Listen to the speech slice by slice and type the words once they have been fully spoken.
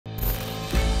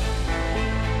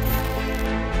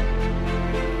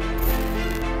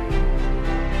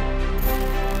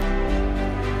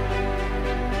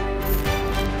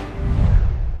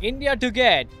India to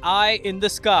get eye in the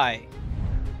sky.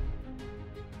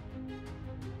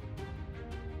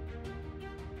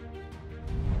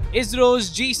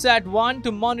 ISRO's GSAT-1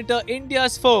 to monitor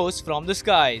India's force from the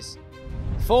skies.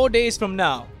 4 days from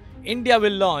now, India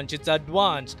will launch its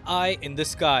advanced eye in the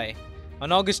sky.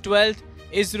 On August 12th,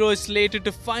 ISRO is slated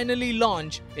to finally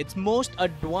launch its most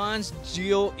advanced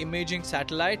geo-imaging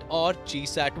satellite, or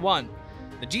GSAT-1.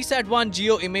 The GSAT-1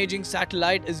 geo-imaging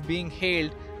satellite is being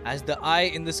hailed as the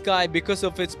eye in the sky because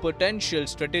of its potential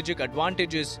strategic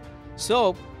advantages.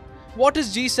 So, what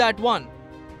is GSAT-1?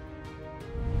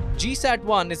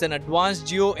 GSAT-1 is an advanced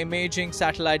geo-imaging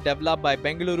satellite developed by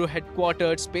Bengaluru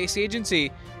headquartered space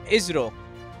agency ISRO.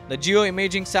 The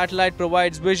geo-imaging satellite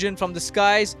provides vision from the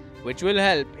skies, which will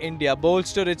help India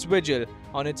bolster its vigil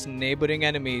on its neighboring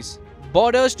enemies.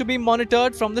 Borders to be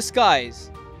monitored from the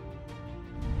skies.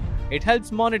 It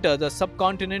helps monitor the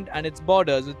subcontinent and its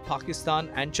borders with Pakistan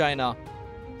and China.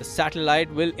 The satellite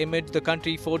will image the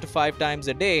country 4 to 5 times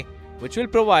a day, which will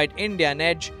provide India an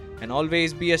edge and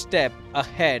always be a step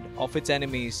ahead of its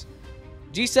enemies.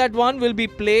 GSAT-1 will be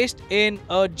placed in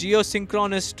a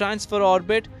geosynchronous transfer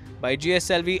orbit by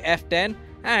GSLV F10,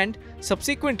 and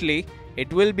subsequently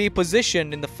it will be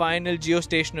positioned in the final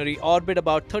geostationary orbit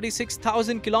about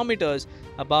 36,000 kilometers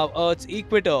above Earth's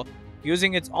equator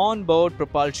using its on-board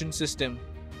propulsion system.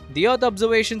 The Earth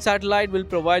observation satellite will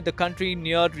provide the country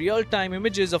near real-time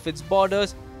images of its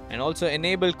borders and also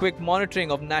enable quick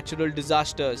monitoring of natural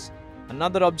disasters.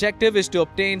 Another objective is to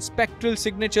obtain spectral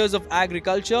signatures of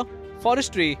agriculture,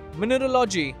 forestry,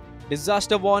 mineralogy,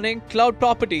 disaster warning, cloud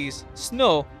properties,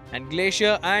 snow, and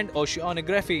glacier and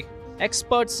oceanography.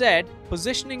 Experts said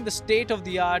positioning the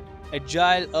state-of-the-art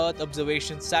agile Earth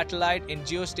observation satellite in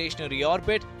geostationary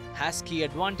orbit has key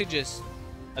advantages.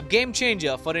 A game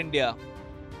changer for India.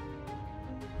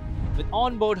 With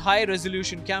on-board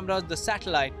high-resolution cameras, the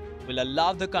satellite will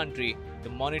allow the country to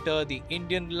monitor the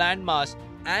Indian landmass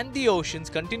and the oceans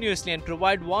continuously and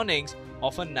provide warnings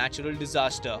of a natural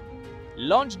disaster.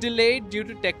 Launch delayed due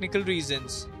to technical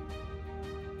reasons.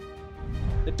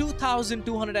 The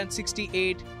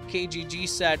 2,268 kg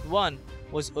GSAT-1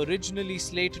 was originally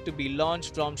slated to be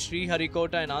launched from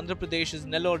Sriharikota in Andhra Pradesh's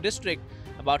Nellore district,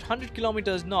 about 100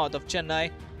 kilometers north of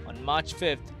Chennai, on March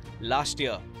 5th last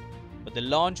year. But the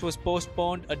launch was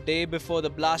postponed a day before the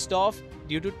blast-off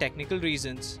due to technical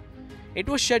reasons. It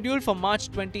was scheduled for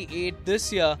March 28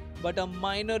 this year, but a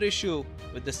minor issue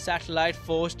with the satellite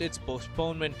forced its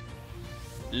postponement.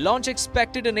 Launch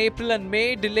expected in April and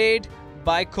May, delayed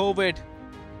by COVID.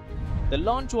 The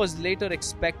launch was later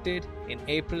expected in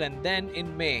April and then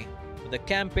in May, but the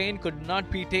campaign could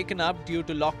not be taken up due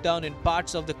to lockdown in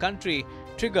parts of the country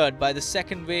triggered by the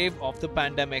second wave of the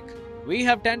pandemic. We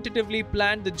have tentatively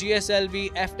planned the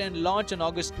GSLV F10 launch on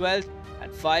August 12th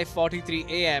at 5:43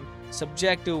 am,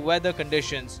 subject to weather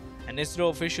conditions, an ISRO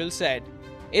official said.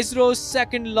 ISRO's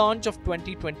second launch of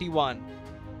 2021.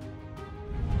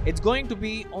 It's going to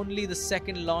be only the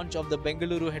second launch of the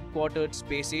Bengaluru headquartered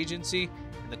space agency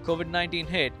in the COVID-19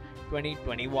 hit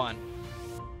 2021.